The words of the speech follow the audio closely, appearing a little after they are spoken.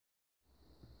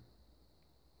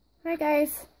Hi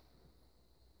guys,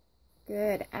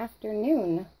 good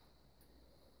afternoon.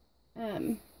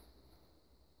 I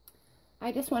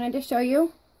just wanted to show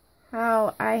you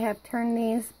how I have turned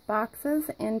these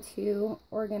boxes into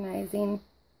organizing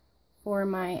for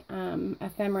my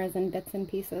ephemeras and bits and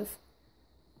pieces.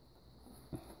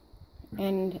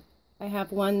 And I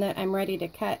have one that I'm ready to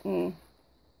cut and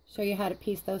show you how to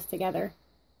piece those together.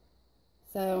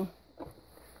 So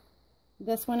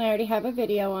this one I already have a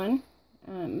video on.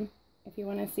 If you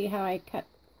want to see how I cut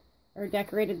or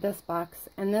decorated this box,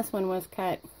 and this one was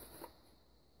cut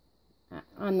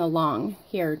on the long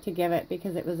here to give it,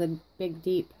 because it was a big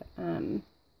deep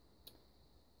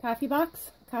coffee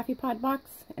pod box,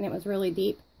 and it was really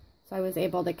deep, so I was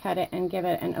able to cut it and give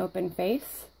it an open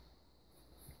face.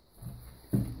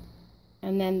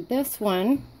 And then this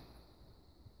one,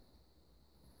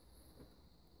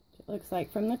 it looks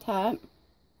like from the top,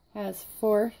 has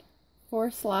four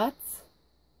slots.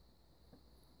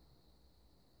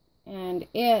 And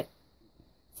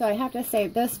so I have to say,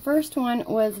 this first one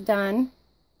was done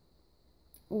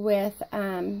with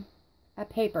a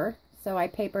paper. So I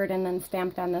papered and then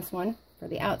stamped on this one for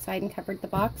the outside and covered the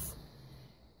box.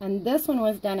 And this one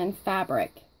was done in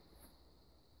fabric.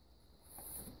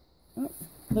 Oh,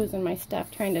 losing my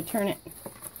stuff trying to turn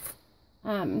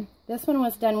it. This one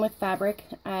was done with fabric.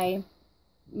 I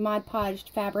Mod Podged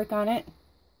fabric on it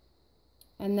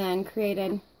and then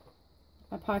created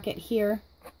a pocket here.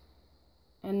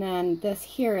 And then this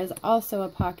here is also a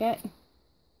pocket.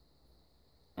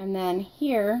 And then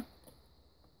here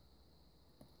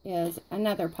is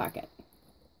another pocket.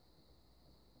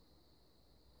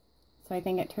 So I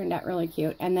think it turned out really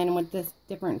cute. And then with this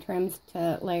different trims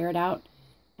to layer it out.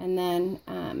 And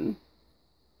then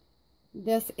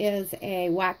this is a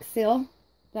wax seal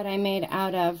that I made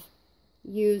out of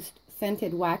used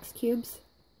scented wax cubes.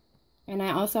 And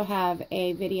I also have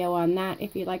a video on that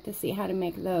if you'd like to see how to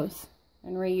make those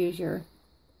and reuse your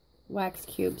wax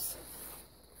cubes.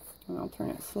 And I'll turn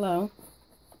it slow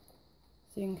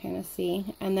so you can kind of see.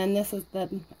 And then this is the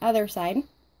other side,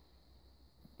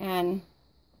 and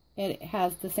it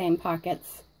has the same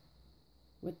pockets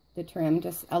with the trim,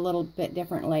 just a little bit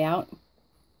different layout.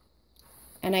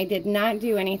 And I did not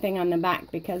do anything on the back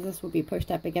because this will be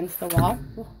pushed up against the wall.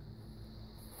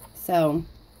 So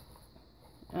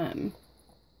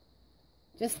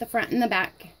just the front and the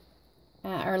back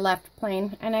are left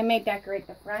plain, and I may decorate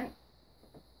the front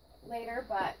later,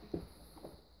 but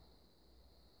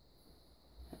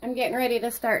I'm getting ready to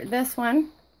start this one.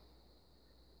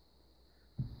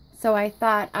 So I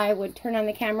thought I would turn on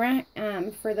the camera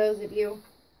for those of you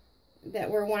that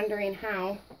were wondering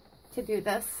how to do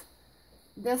this.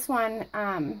 This one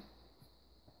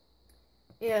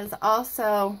is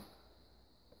also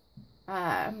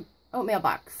oatmeal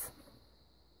box,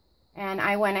 and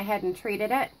I went ahead and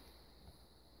treated it,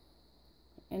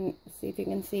 and see if you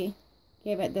can see,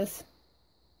 gave it this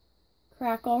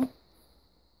crackle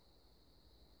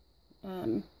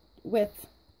with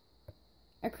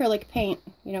acrylic paint,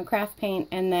 you know, craft paint,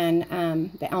 and then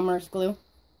the Elmer's glue.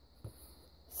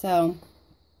 So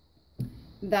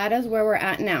that is where we're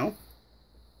at now.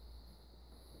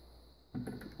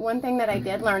 One thing that I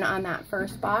did learn on that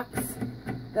first box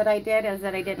that I did is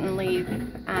that I didn't leave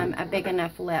a big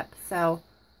enough lip. So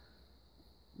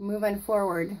moving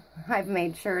forward, I've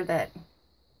made sure that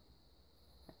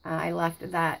I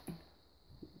left that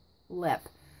lip.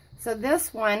 So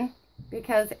this one,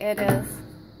 because it is,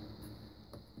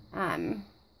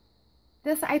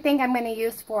 this I think I'm going to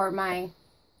use for my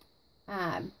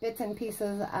bits and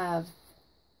pieces of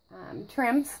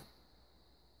trims.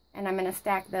 And I'm going to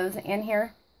stack those in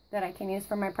here that I can use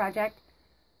for my project.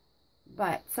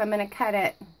 But, so I'm going to cut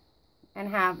it and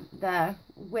have the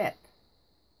width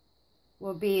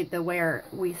will be the where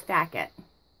we stack it.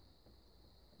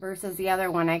 Versus the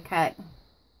other one I cut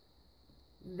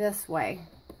this way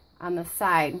on the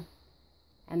side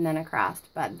and then across.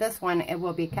 But this one, it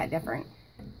will be cut different.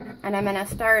 And I'm going to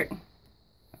start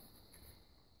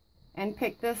and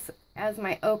pick this as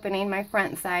my opening, my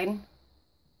front side.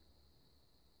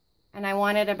 And I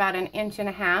want it about 1.5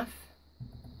 inches.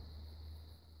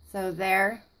 So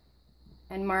there,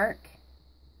 and mark.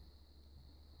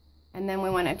 And then we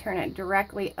want to turn it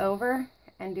directly over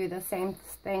and do the same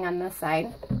thing on this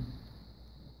side.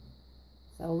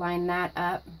 So line that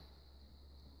up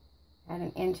at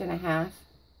 1.5 inches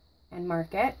and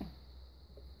mark it.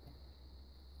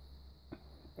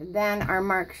 Then our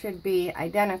mark should be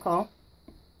identical,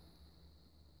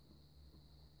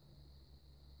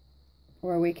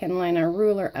 where we can line our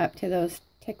ruler up to those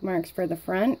tick marks for the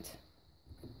front,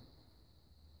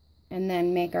 and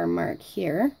then make our mark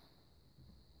here.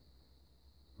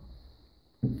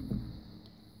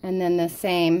 And then the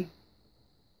same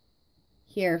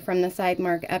here from the side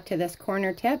mark up to this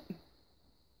corner tip.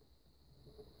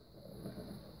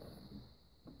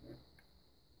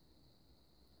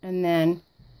 And then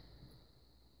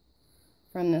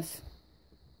from this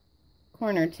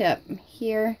corner tip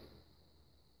here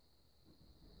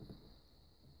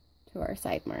to our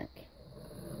side mark,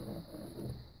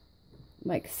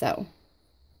 like so.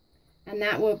 And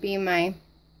that will be my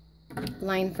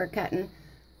line for cutting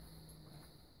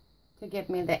to give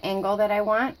me the angle that I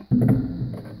want.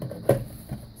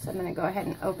 So I'm going to go ahead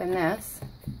and open this.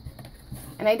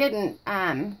 And I didn't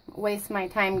waste my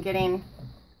time getting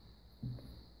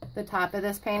the top of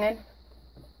this painted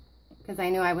because I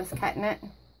knew I was cutting it.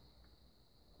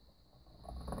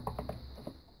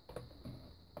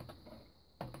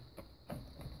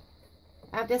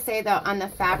 I have to say though, on the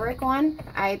fabric one,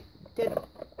 I did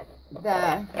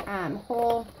the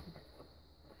whole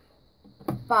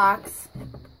box,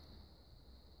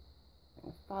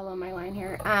 follow my line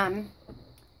here, and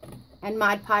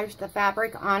Mod Podged the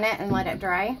fabric on it and let it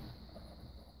dry.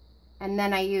 And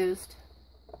then I used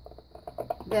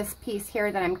this piece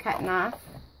here that I'm cutting off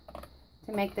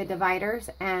to make the dividers,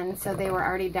 and so they were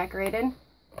already decorated.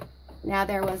 Now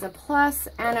there was a plus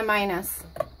and a minus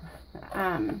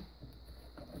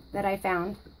that I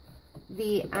found.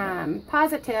 The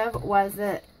positive was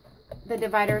that the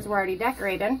dividers were already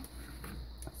decorated,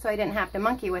 so I didn't have to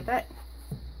monkey with it.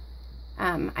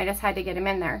 I just had to get them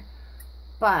in there.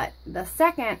 But the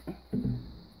second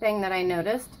thing that I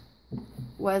noticed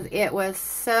was it was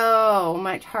so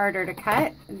much harder to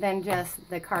cut than just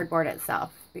the cardboard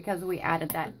itself, because we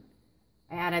added that,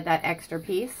 I added that extra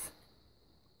piece.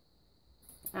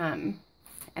 And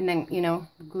then, you know,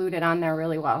 glued it on there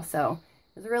really well. So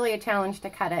it was really a challenge to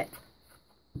cut it.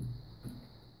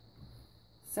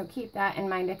 So keep that in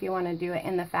mind if you want to do it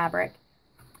in the fabric.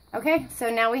 Okay,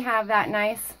 so now we have that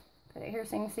nice, put it here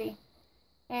so you can see,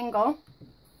 angle.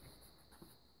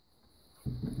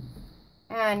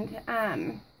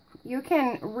 And you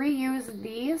can reuse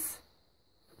these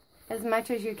as much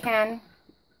as you can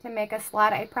to make a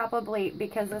slot. I probably,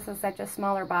 because this is such a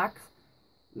smaller box,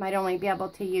 might only be able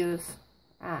to use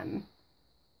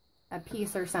a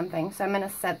piece or something. So I'm going to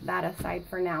set that aside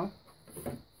for now.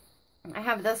 I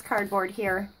have this cardboard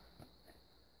here.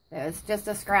 It's just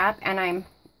a scrap, and I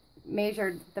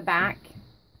measured the back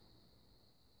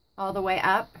all the way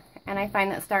up, and I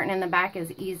find that starting in the back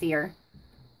is easier.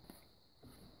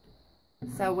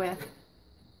 So with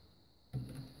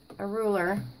a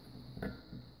ruler,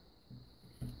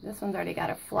 this one's already got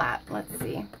a flat. Let's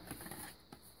see.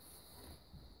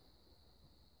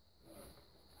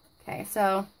 Okay,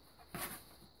 so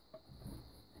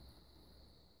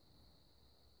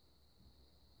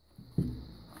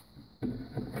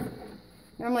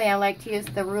normally I like to use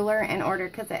the ruler in order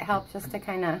because it helps just to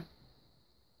kind of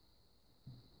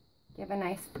give a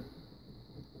nice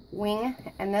wing.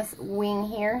 And this wing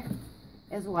here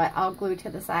is what I'll glue to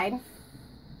the side.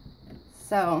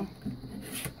 So,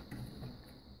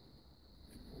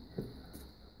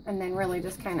 and then really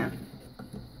just kind of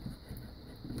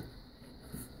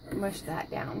mush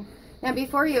that down. Now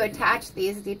before you attach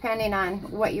these, depending on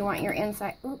what you want your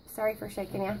inside, oops, sorry for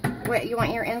shaking you, what you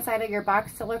want your inside of your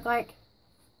box to look like,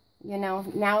 you know,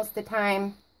 now's the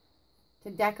time to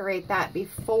decorate that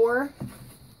before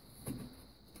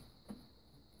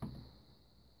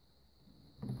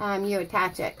you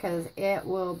attach it, because it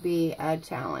will be a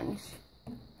challenge.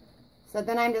 So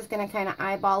then I'm just going to kind of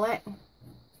eyeball it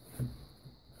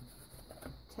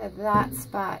to that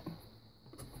spot.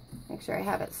 Make sure I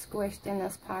have it squished in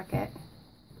this pocket.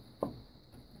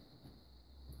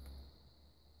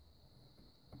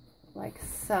 Like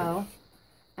so.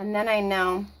 And then I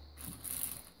know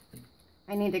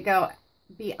I need to go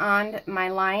beyond my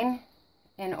line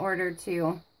in order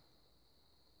to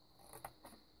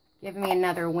give me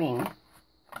another wing.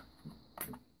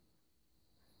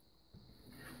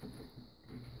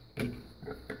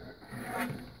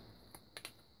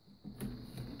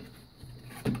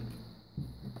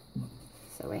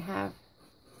 So we have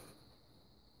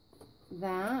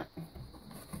that.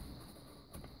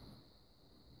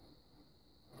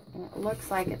 And it looks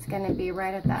like it's going to be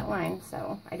right at that line.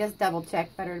 So I just double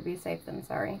checked. Better to be safe than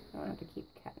sorry. I don't have to keep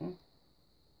cutting.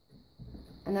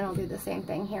 And then I'll do the same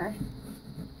thing here.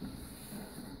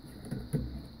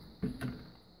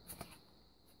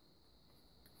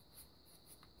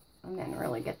 And then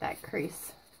really get that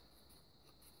crease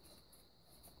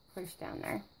pushed down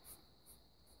there.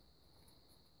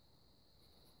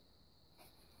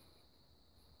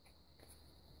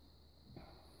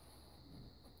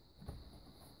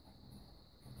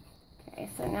 Okay,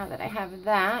 so now that I have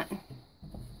that,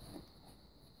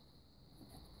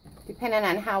 depending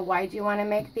on how wide you want to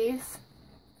make these,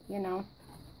 you know,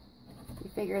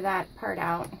 you figure that part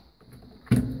out.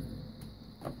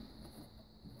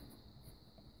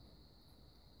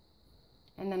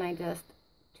 And then I just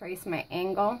trace my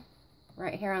angle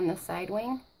right here on the side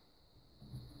wing.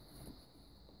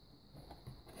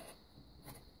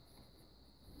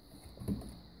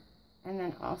 And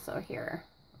then also here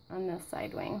on this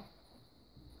side wing.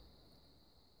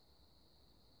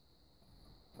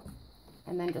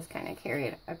 And then just kind of carry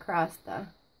it across the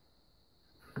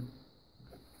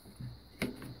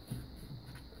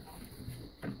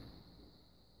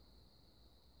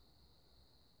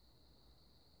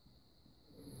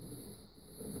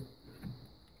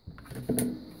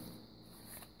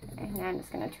okay, now I'm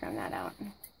just going to trim that out.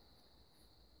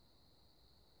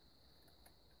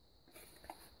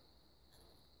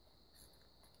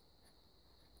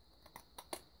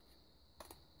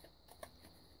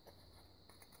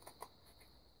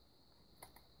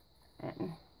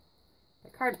 And the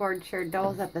cardboard sure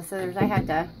dulls up the scissors. I had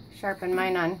to sharpen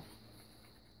mine on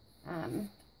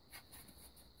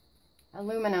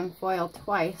aluminum foil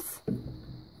twice.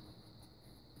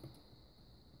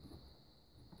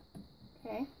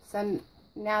 Okay, so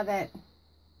now that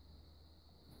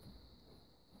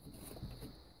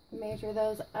measure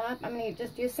those up, I'm going to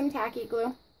just use some tacky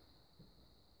glue.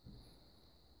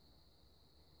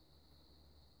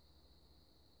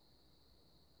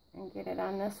 And get it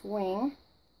on this wing.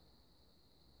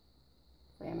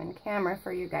 So I'm in camera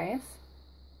for you guys.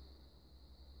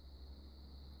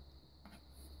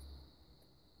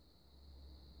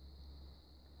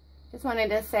 Just wanted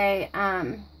to say,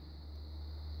 I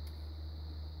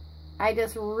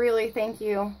just really thank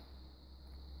you,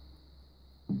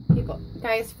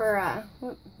 guys, for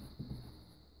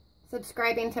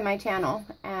subscribing to my channel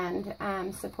and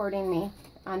supporting me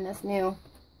on this new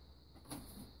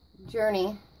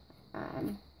journey.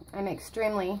 I'm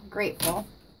extremely grateful.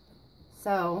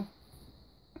 So,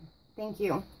 thank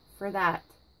you for that.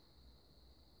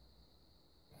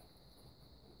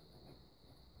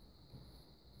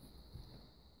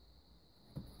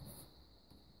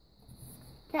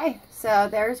 Okay, so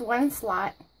there's one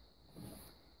slot.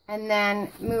 And then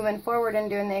moving forward and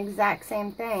doing the exact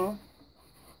same thing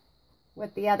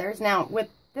with the others. Now, with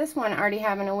this one already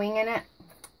having a wing in it,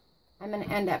 I'm going to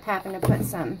end up having to put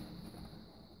some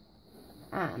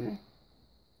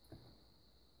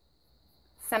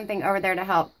something over there to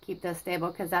help keep this stable,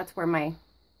 because that's where my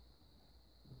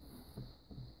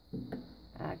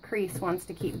crease wants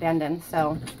to keep bending.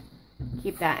 So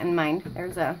keep that in mind.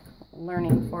 There's a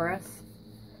learning for us,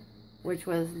 which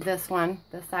was this one,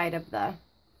 the side of the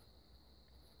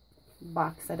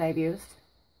box that I've used.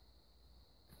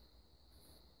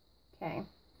 Okay.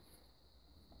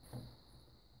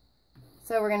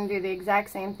 So we're going to do the exact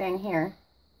same thing here.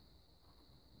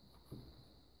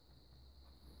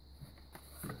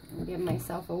 Give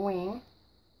myself a wing.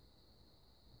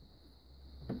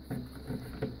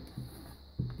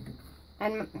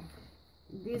 And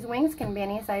these wings can be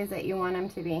any size that you want them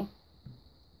to be.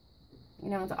 You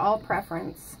know, it's all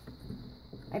preference.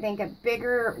 I think a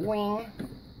bigger wing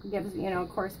gives, you know, of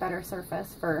course, better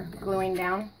surface for gluing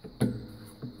down.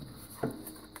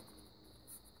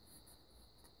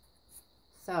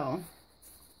 So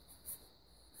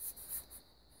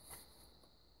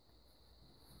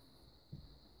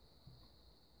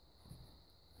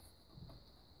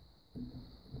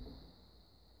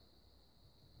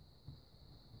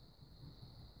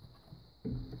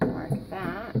mark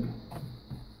that.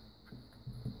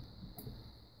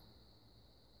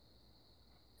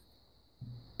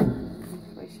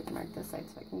 We should mark this side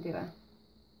so I can do a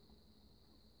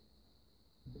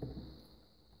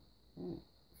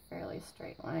fairly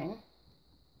straight line.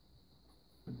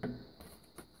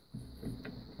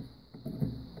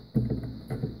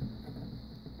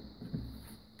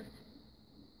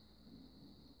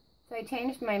 So I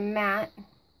changed my mat.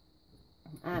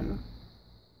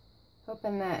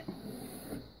 Hoping that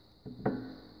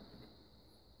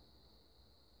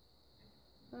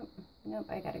oh, nope,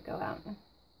 I gotta go out.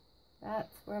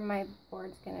 That's where my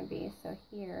board's gonna be. So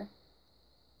here,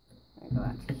 I'm gonna go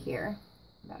out to here,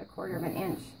 about 1/4 of an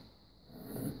inch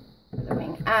for the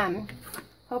wing.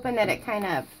 Hoping that it kind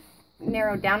of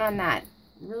narrowed down on that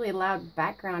really loud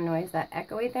background noise, that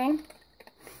echoey thing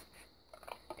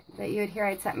that you would hear.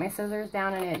 I'd set my scissors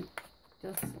down and it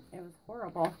was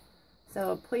horrible.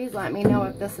 So please let me know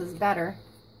if this is better.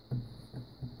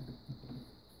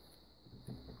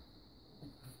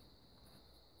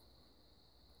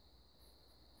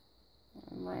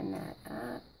 And line that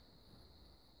up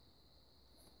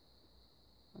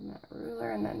on that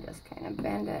ruler and then just kind of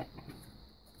bend it.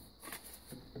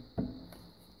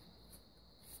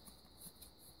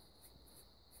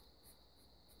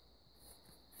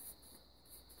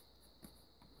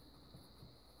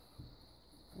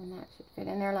 And that should fit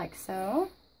in there like so.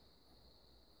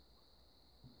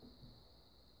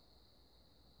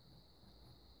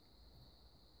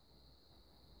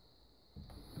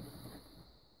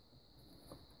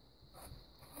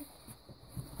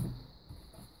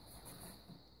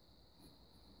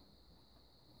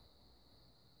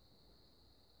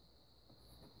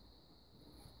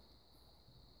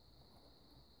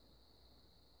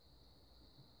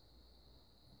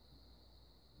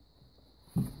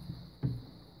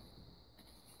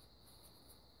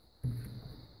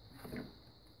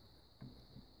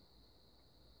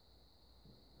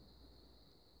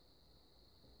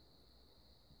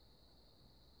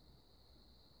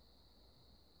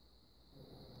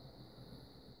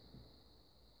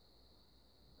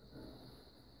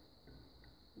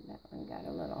 That one got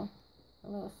a little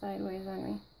sideways on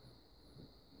me.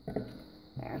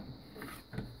 There.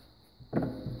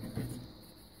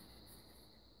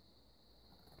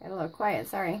 Got a little quiet,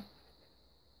 sorry.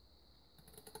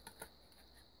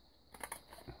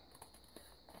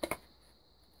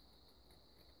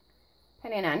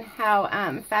 Depending on how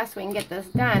fast we can get this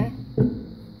done,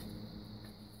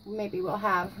 maybe we'll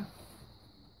have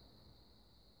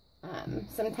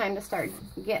some time to start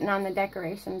getting on the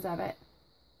decorations of it.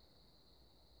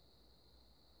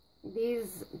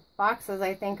 These boxes,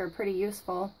 I think, are pretty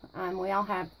useful. We all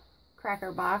have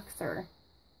cracker box or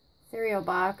cereal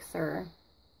box, or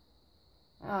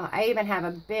I even have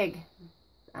a big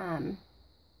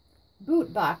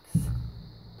boot box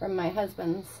from my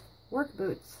husband's work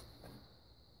boots.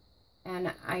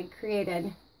 And I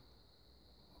created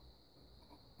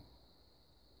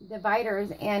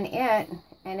dividers in it,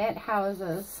 and it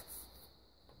houses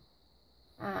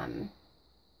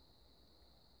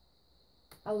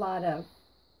a lot of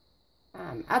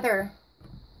other,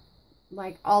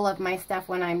 like all of my stuff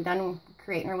when I'm done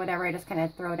creating or whatever. I just kind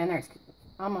of throw it in there. It's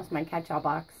almost my catch-all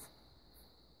box,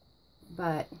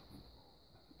 but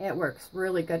it works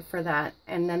really good for that.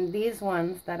 And then these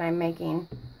ones that I'm making,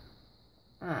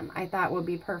 I thought would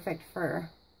be perfect for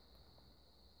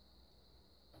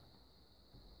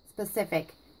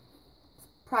specific,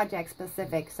 project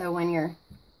specific. So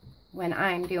when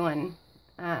I'm doing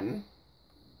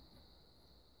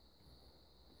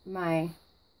my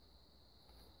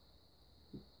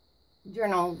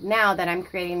journal, now that I'm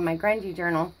creating my grungy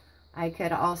journal, I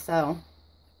could also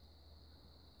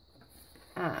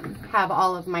have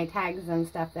all of my tags and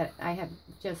stuff that I have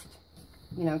just,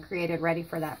 you know, created ready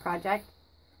for that project.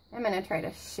 I'm going to try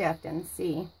to shift and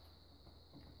see.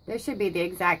 This should be the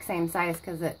exact same size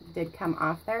because it did come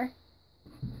off there.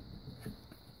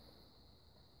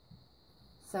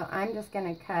 So I'm just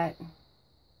going to cut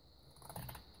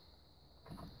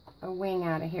a wing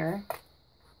out of here.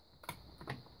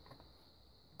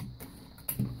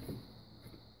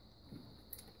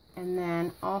 And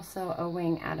then also a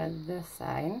wing out of this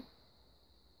side.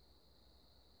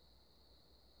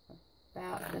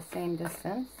 About the same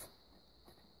distance.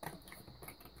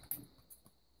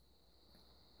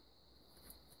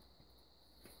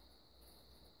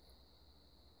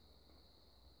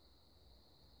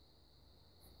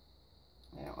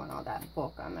 I don't want all that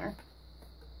bulk on there.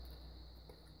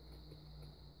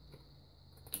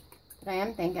 But I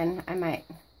am thinking I might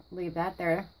leave that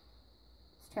there.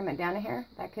 Just trim it down to here.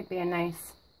 That could be a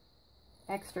nice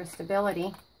extra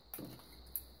stability.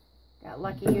 Got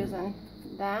lucky using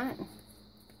that.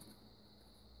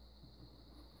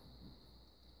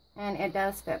 And it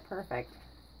does fit perfect.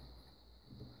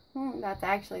 That's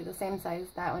actually the same size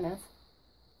that one is.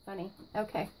 Funny.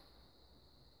 Okay.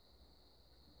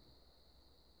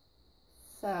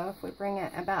 So if we bring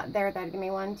it about there, that'd give me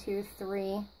 1, 2,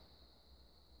 3.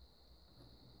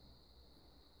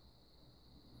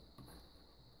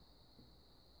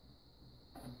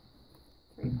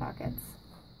 Three pockets.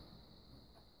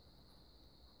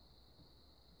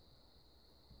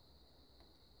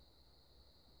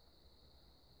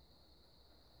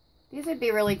 These would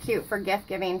be really cute for gift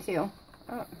giving too.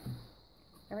 Oh,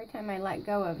 every time I let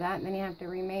go of that, then you have to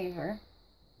remeasure.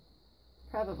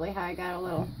 Probably how I got a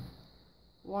little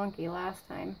wonky last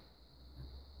time.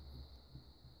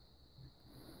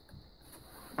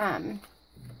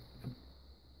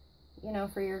 You know,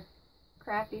 for your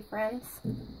crafty friends,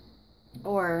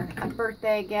 or a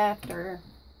birthday gift, or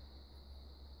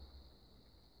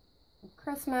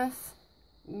Christmas,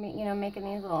 you know, making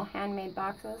these little handmade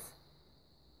boxes.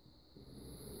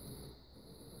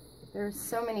 There's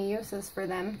so many uses for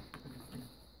them.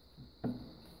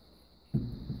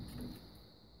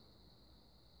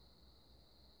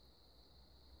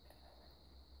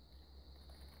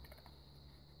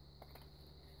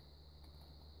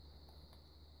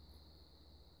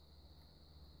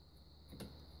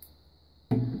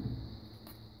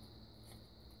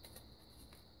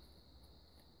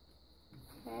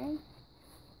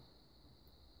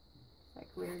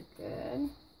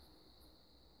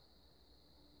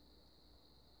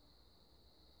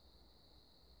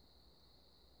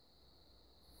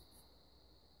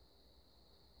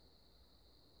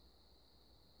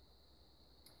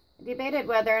 debated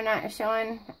whether or not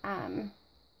showing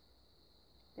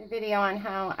the video on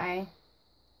how I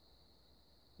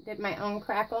did my own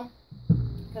crackle,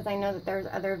 because I know that there's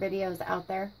other videos out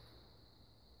there.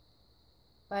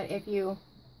 But if you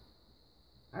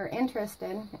are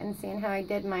interested in seeing how I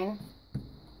did mine,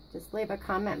 just leave a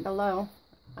comment below.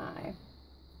 I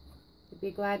would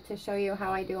be glad to show you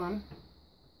how I do them.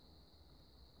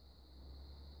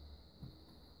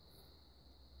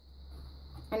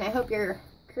 And I hope you're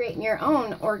creating your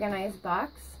own organized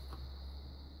box.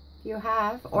 If you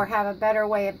have, or have a better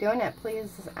way of doing it, please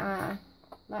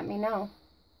let me know.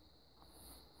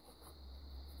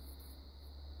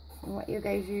 And what you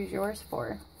guys use yours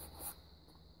for.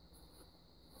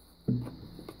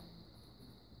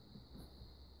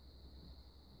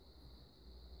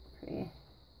 Pretty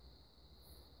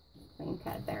clean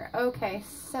cut there. Okay,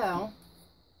 so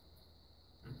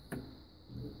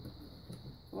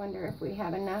wonder if we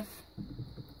have enough.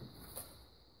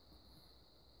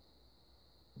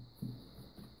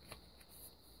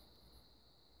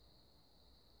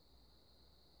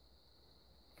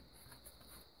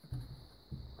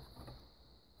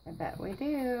 I bet we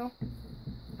do.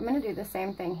 I'm going to do the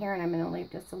same thing here, and I'm going to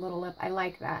leave just a little lip. I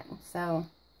like that. So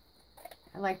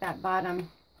I like that bottom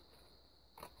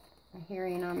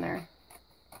hearing on there.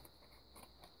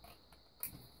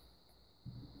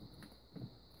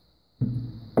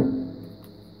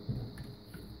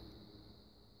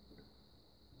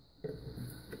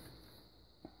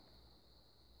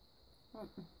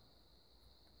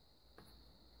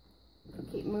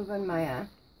 Keep moving my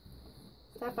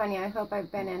stuff on you. I hope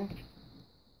I've been in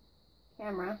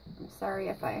camera. I'm sorry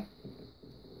if I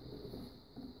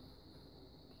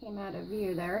came out of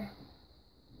view there.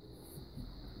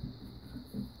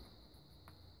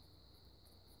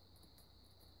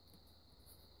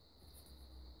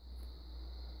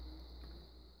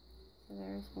 So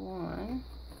there's one.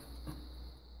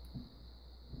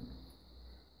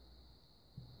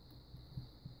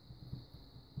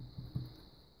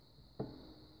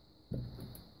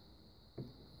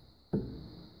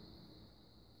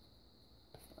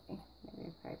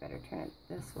 Better turn it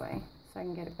this way so I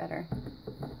can get a better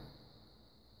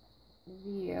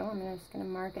view. I'm just going to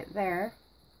mark it there.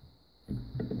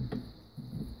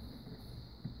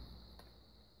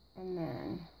 And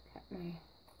then cut my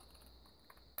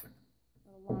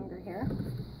a little longer here.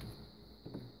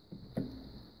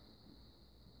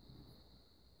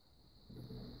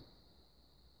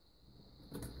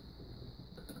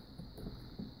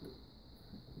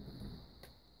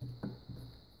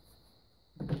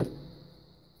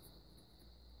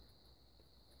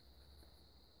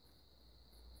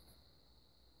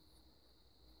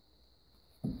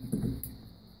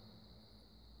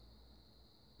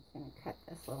 Cut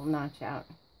this little notch out.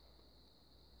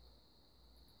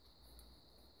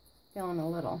 Feeling a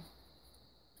little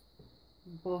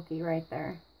bulky right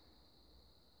there.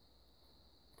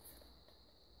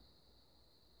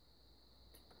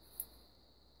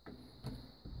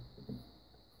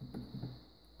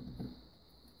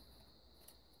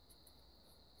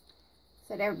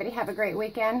 So did everybody have a great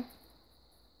weekend?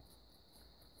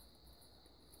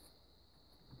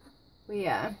 We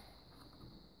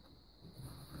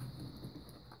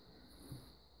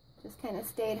just kind of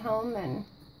stayed home and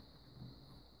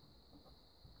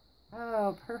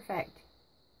oh, perfect.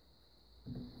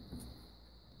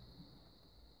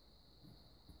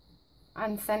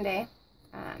 On Sunday,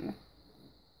 my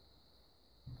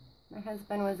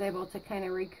husband was able to kind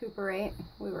of recuperate.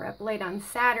 We were up late on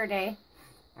Saturday.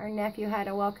 Our nephew had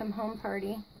a welcome home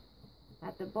party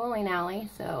at the bowling alley,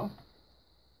 so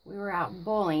we were out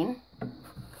bowling.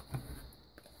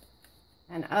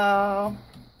 And oh,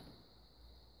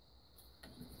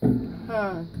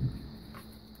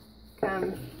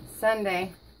 come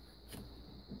Sunday,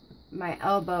 my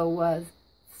elbow was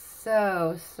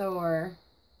so sore.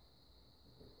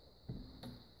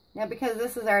 Now, because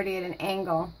this is already at an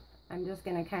angle, I'm just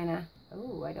going to kind of,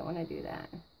 oh, I don't want to do that.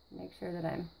 Make sure that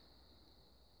I'm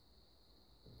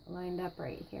lined up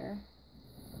right here.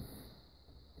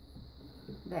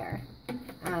 There.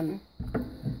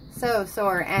 So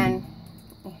sore. And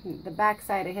the back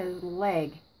side of his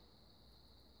leg.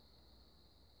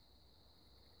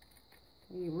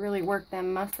 You really work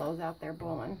them muscles out there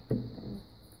bowling.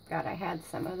 God, I had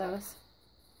some of those.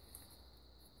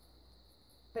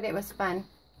 But it was fun.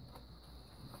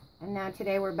 And now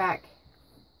today we're back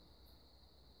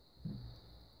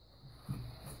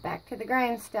to the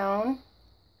grindstone.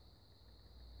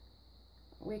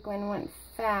 Week one went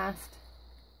fast.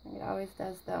 It always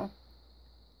does, though.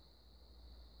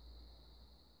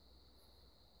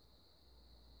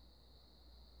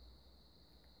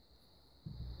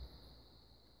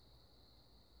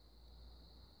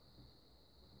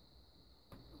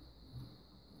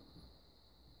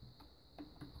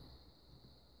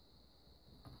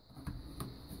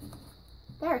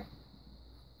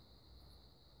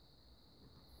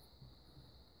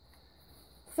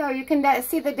 So you can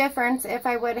see the difference if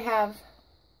I would have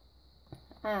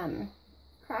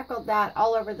crackled that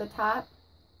all over the top.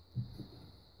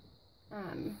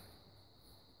 And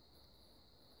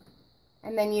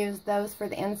then use those for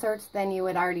the inserts, then you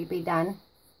would already be done.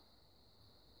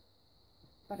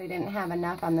 But I didn't have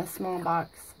enough on this small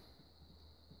box.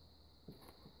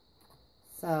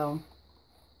 So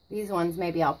these ones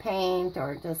maybe I'll paint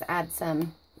or just add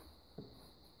some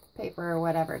paper or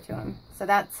whatever to them. So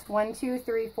that's 1, 2,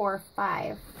 3, 4,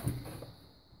 5.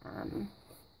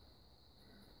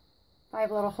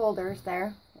 5 little holders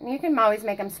there. And you can always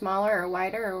make them smaller or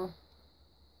wider or,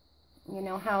 you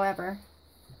know, however.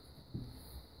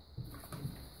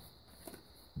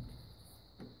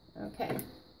 Okay,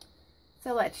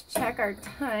 so let's check our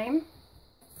time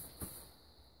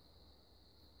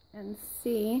and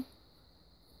see.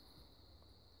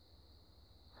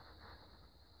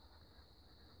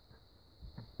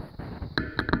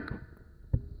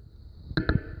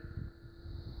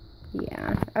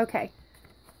 Yeah, okay.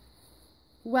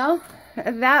 Well,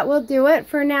 that will do it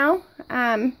for now.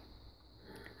 I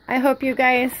hope you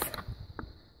guys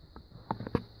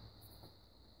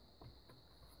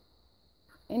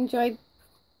enjoyed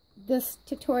this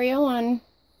tutorial on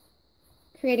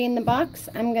creating the box.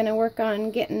 I'm going to work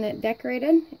on getting it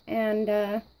decorated and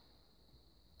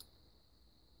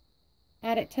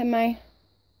add it to my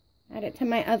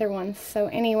other ones. So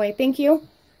anyway, thank you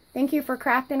for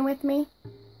crafting with me,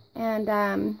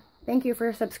 and thank you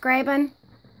for subscribing,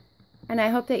 and I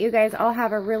hope that you guys all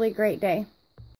have a really great day.